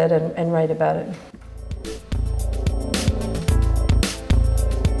pleased with it, and write about it.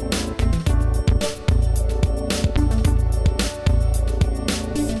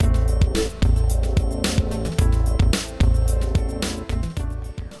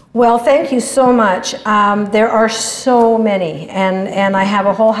 Well, thank you so much. There are so many, and I have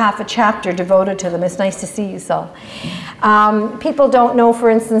a whole half a chapter devoted to them. It's nice to see you, Saul. People don't know, for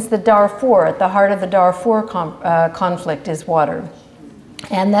instance, the Darfur, at the heart of the Darfur conflict is water.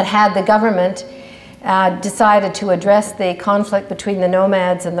 And that had the government decided to address the conflict between the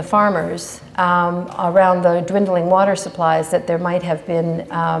nomads and the farmers around the dwindling water supplies, that there might have been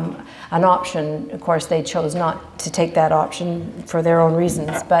an option. Of course, they chose not to take that option for their own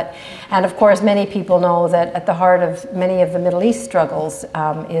reasons. And of course, many people know that at the heart of many of the Middle East struggles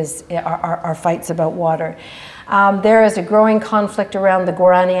are fights about water. There is a growing conflict around the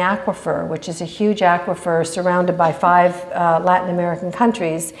Guarani Aquifer, which is a huge aquifer surrounded by 5 Latin American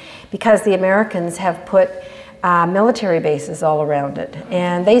countries, because the Americans have put military bases all around it.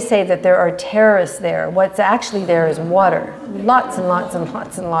 And they say that there are terrorists there. What's actually there is water, lots and lots and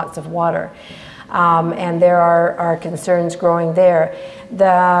lots and lots of water. And there are concerns growing there.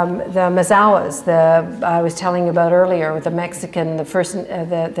 The Mazawas, I was telling you about earlier, with the Mexican, the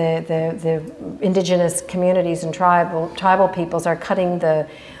indigenous communities and tribal peoples are cutting the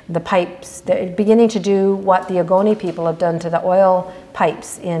pipes. They're beginning to do what the Ogoni people have done to the oil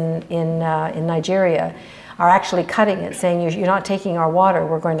pipes in Nigeria, are actually cutting it, saying you're not taking our water,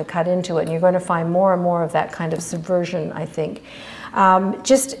 we're going to cut into it. And you're going to find more and more of that kind of subversion, I think.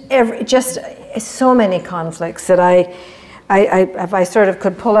 Just so many conflicts that if I sort of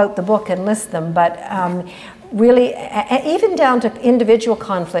could pull out the book and list them, but really, even down to individual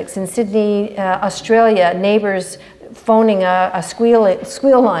conflicts. In Sydney, Australia, neighbors phoning a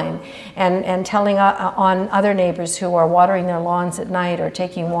squeal line and telling on other neighbors who are watering their lawns at night or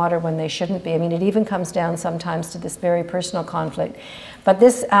taking water when they shouldn't be. I mean, it even comes down sometimes to this very personal conflict. But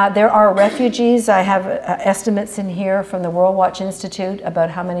there are refugees. I have estimates in here from the World Watch Institute about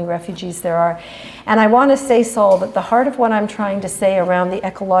how many refugees there are. And I want to say, Saul, that the heart of what I'm trying to say around the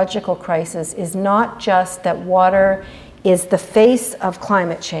ecological crisis is not just that water is the face of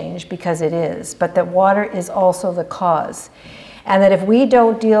climate change, because it is, but that water is also the cause. And that if we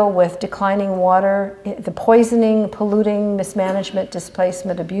don't deal with declining water, the poisoning, polluting, mismanagement,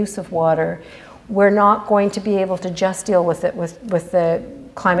 displacement, abuse of water, we're not going to be able to just deal with it with the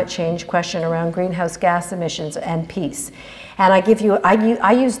climate change question around greenhouse gas emissions and peace. And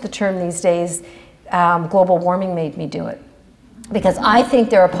I use the term these days, global warming made me do it. Because I think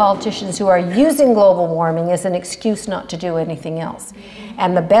there are politicians who are using global warming as an excuse not to do anything else.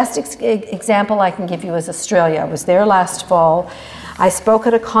 And the best example I can give you is Australia. I was there last fall. I spoke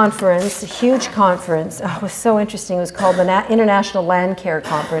at a conference, a huge conference. Oh, it was so interesting. It was called the International Land Care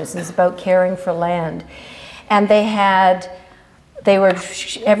Conference. It's about caring for land. And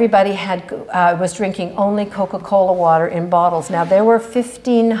everybody was drinking only Coca-Cola water in bottles. Now, there were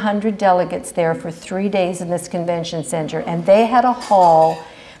 1,500 delegates there for 3 days in this convention center, and they had a hall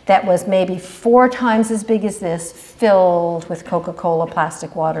that was maybe 4 times as big as this, filled with Coca-Cola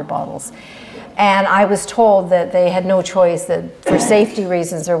plastic water bottles. And I was told that they had no choice, that for safety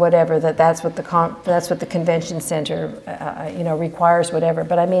reasons or whatever, that's what the convention center requires, whatever.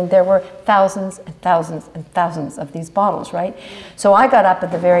 But I mean, there were thousands and thousands and thousands of these bottles, right? So I got up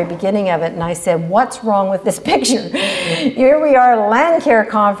at the very beginning of it and I said, what's wrong with this picture? Here we are at a land care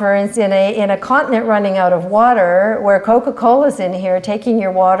conference in a continent running out of water, where Coca-Cola's in here taking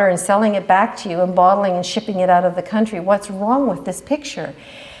your water and selling it back to you and bottling and shipping it out of the country. What's wrong with this picture?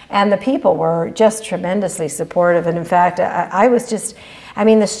 And the people were just tremendously supportive. And in fact, I was just, I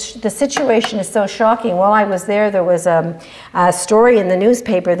mean, the situation is so shocking. While I was there, there was a story in the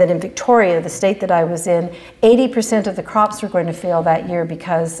newspaper that in Victoria, the state that I was in, 80% of the crops were going to fail that year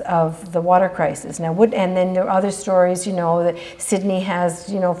because of the water crisis. Now, and then there are other stories, you know, that Sydney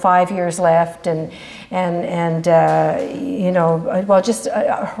has, 5 years left, and well, just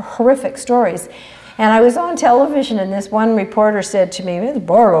horrific stories. And I was on television, and this one reporter said to me, Ms.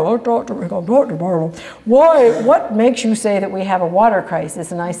 Barlow, Dr. Barlow, what makes you say that we have a water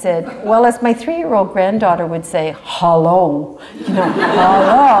crisis? And I said, well, as my 3-year-old granddaughter would say, hello,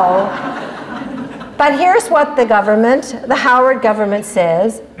 hello. But here's what the government, the Howard government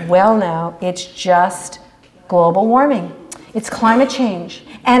says, well now, it's just global warming. It's climate change,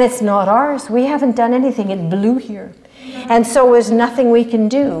 and it's not ours. We haven't done anything. It blew here. And so there's nothing we can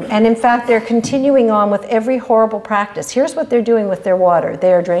do. And in fact, they're continuing on with every horrible practice. Here's what they're doing with their water.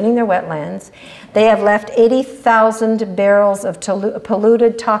 They are draining their wetlands. They have left 80,000 barrels of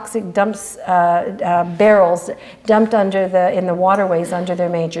polluted, toxic barrels dumped in the waterways under their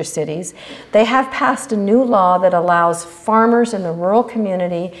major cities. They have passed a new law that allows farmers in the rural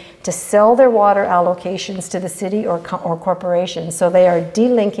community to sell their water allocations to the city or corporations. So they are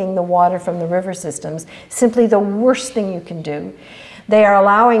delinking the water from the river systems, simply the worst thing you can do. They are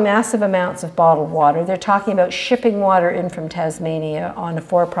allowing massive amounts of bottled water. They're talking about shipping water in from Tasmania on a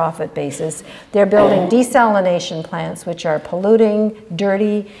for-profit basis. They're building desalination plants, which are polluting,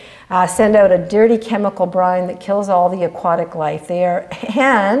 dirty, send out a dirty chemical brine that kills all the aquatic life. They are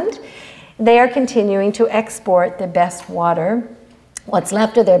continuing to export the best water, what's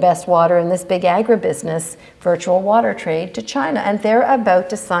left of their best water in this big agribusiness virtual water trade, to China. And they're about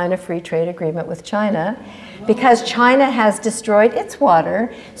to sign a free trade agreement with China, because China has destroyed its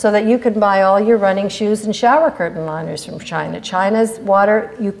water so that you can buy all your running shoes and shower curtain liners from China. China's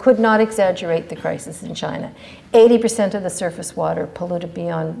water, you could not exaggerate the crisis in China. 80% of the surface water polluted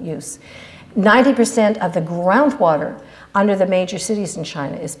beyond use. 90% of the groundwater under the major cities in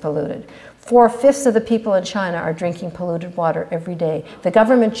China is polluted. 4/5 of the people in China are drinking polluted water every day. The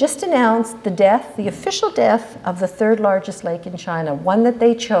government just announced the official death of the 3rd largest lake in China, one that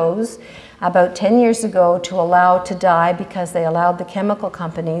they chose about 10 years ago to allow to die because they allowed the chemical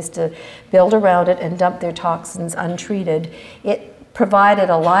companies to build around it and dump their toxins untreated. It provided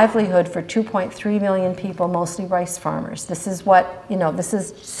a livelihood for 2.3 million people, mostly rice farmers. This is this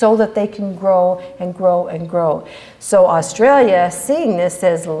is so that they can grow and grow and grow. So Australia, seeing this,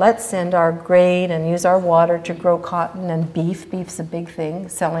 says, let's send our grain and use our water to grow cotton and beef. Beef's a big thing,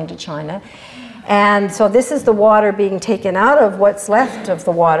 selling to China. And so this is the water being taken out of, what's left of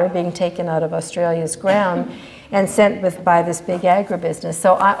the water being taken out of Australia's ground and sent by this big agribusiness.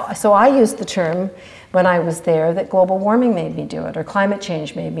 So I used the term when I was there that global warming made me do it, or climate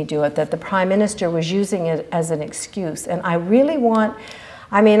change made me do it, that the Prime Minister was using it as an excuse. And I really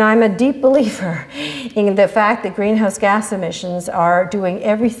I'm a deep believer in the fact that greenhouse gas emissions are doing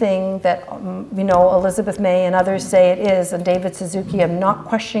everything that, Elizabeth May and others say it is, and David Suzuki. I'm not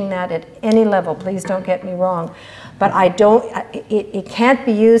questioning that at any level. Please don't get me wrong. But it can't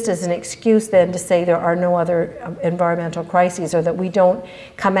be used as an excuse then to say there are no other environmental crises, or that we don't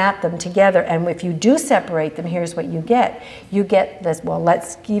come at them together. And if you do separate them, here's what you get. You get this, well,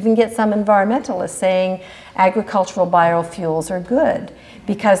 let's even get some environmentalists saying agricultural biofuels are good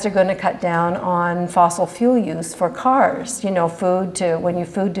because they're going to cut down on fossil fuel use for cars, food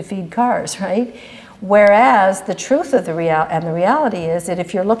to feed cars, right? Whereas the truth of the reality is that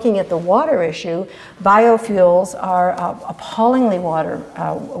if you're looking at the water issue, biofuels are appallingly water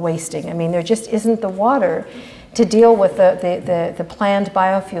wasting. I mean, there just isn't the water to deal with the planned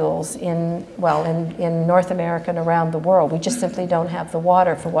biofuels in North America and around the world. We just simply don't have the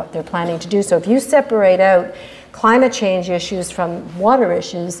water for what they're planning to do. So if you separate out climate change issues from water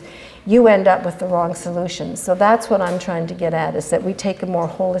issues, you end up with the wrong solutions. So that's what I'm trying to get at, is that we take a more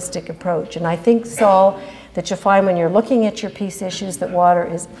holistic approach. And I think, Saul, that you'll find when you're looking at your peace issues that water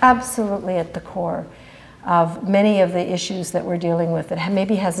is absolutely at the core of many of the issues that we're dealing with that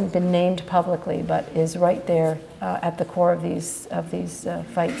maybe hasn't been named publicly, but is right there at the core of these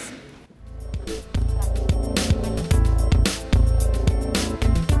fights.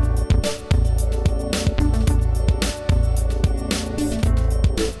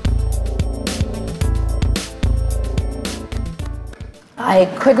 I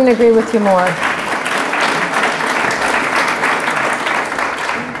couldn't agree with you more.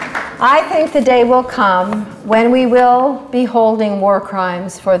 I think the day will come when we will be holding war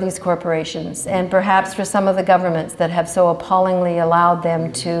crimes for these corporations, and perhaps for some of the governments that have so appallingly allowed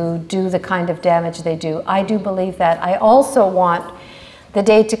them to do the kind of damage they do. I do believe that. I also want the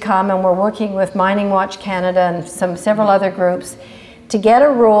day to come, and we're working with Mining Watch Canada and several other groups, to get a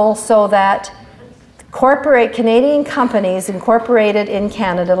rule so that Canadian companies incorporated in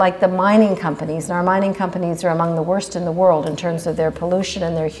Canada, like the mining companies, and our mining companies are among the worst in the world in terms of their pollution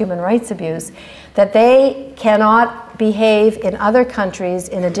and their human rights abuse, that they cannot behave in other countries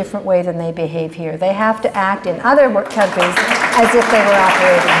in a different way than they behave here. They have to act in other countries as if they were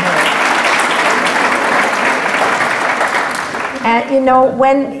operating here. And you know,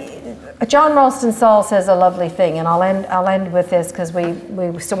 when John Ralston Saul says a lovely thing, and I'll end with this because we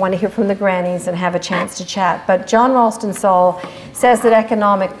still want to hear from the grannies and have a chance to chat. But John Ralston Saul says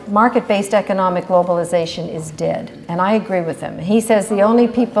that market-based economic globalization is dead, and I agree with him. He says the only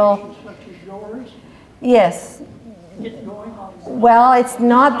people. Yes. Well, it's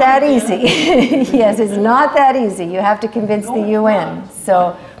not that easy. Yes, it's not that easy. You have to convince the UN.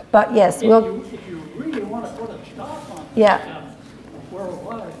 So, but yes, we'll. If you really want to put a stop on yeah.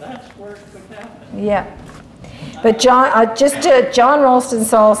 worldwide, that's where it could happen. Yeah. But John Ralston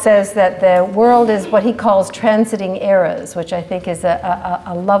Saul says that the world is what he calls transiting eras, which I think is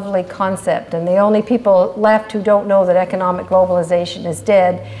a lovely concept. And the only people left who don't know that economic globalization is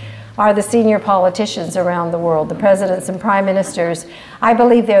dead are the senior politicians around the world, the presidents and prime ministers. I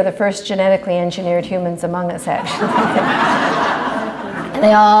believe they're the first genetically engineered humans among us, actually. And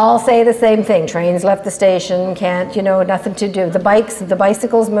they all say the same thing. Trains left the station, can't, you know, nothing to do. The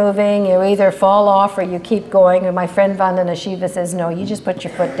bicycle's moving, you either fall off or you keep going. And my friend Vandana Shiva says, no, you just put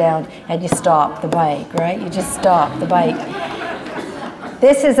your foot down and you stop the bike, right? You just stop the bike.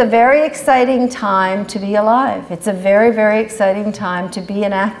 This is a very exciting time to be alive. It's a very, very exciting time to be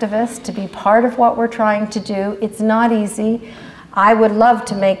an activist, to be part of what we're trying to do. It's not easy. I would love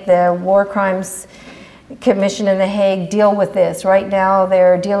to make the War Crimes Commission in The Hague deal with this. Right now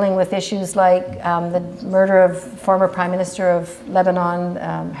they're dealing with issues like the murder of former Prime Minister of Lebanon,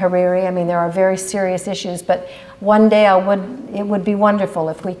 Hariri. I mean, there are very serious issues, but one day it would be wonderful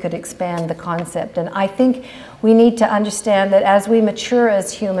if we could expand the concept. And I think we need to understand that as we mature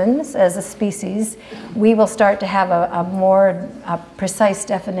as humans, as a species, we will start to have a more precise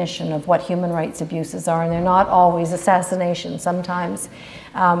definition of what human rights abuses are, and they're not always assassination. Sometimes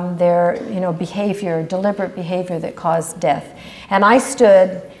they're, you know, behavior, deliberate behavior that caused death. And I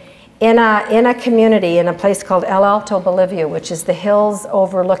stood in a community in a place called El Alto, Bolivia, which is the hills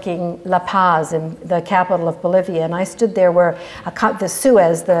overlooking La Paz, in the capital of Bolivia. And I stood there where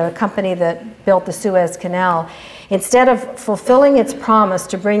the company that built the Suez Canal, instead of fulfilling its promise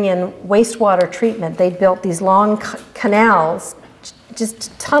to bring in wastewater treatment, they built these long canals,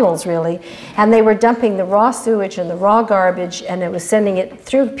 just tunnels really, and they were dumping the raw sewage and the raw garbage, and it was sending it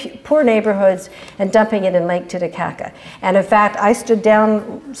through poor neighborhoods and dumping it in Lake Titicaca. And in fact, I stood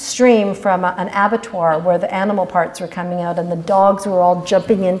downstream from an abattoir where the animal parts were coming out, and the dogs were all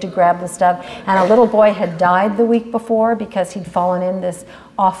jumping in to grab the stuff, and a little boy had died the week before because he'd fallen in this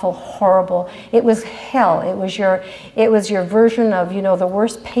awful, horrible, it was hell. It was your version of, you know, the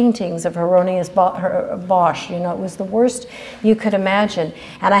worst paintings of Hieronymus Bosch. You know, it was the worst you could imagine.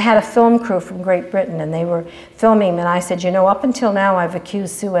 And I had a film crew from Great Britain, and they were filming, and I said, you know, up until now I've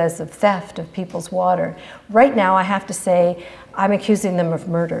accused Suez of theft of people's water. Right now I have to say I'm accusing them of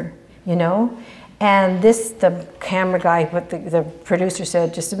murder, you know? And the camera guy, the producer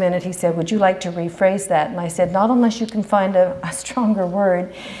said, just a minute, he said, would you like to rephrase that? And I said, not unless you can find a stronger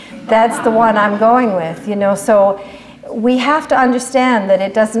word. That's the one I'm going with, you know. So we have to understand that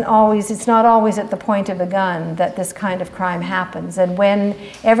it's not always at the point of a gun that this kind of crime happens. And when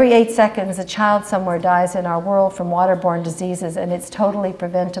every 8 seconds a child somewhere dies in our world from waterborne diseases, and it's totally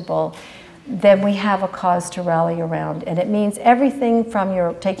preventable, then we have a cause to rally around. And it means everything from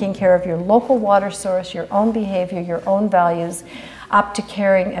your taking care of your local water source, your own behavior, your own values, up to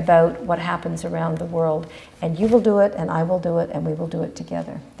caring about what happens around the world. And you will do it, and I will do it, and we will do it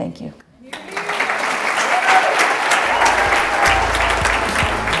together. Thank you.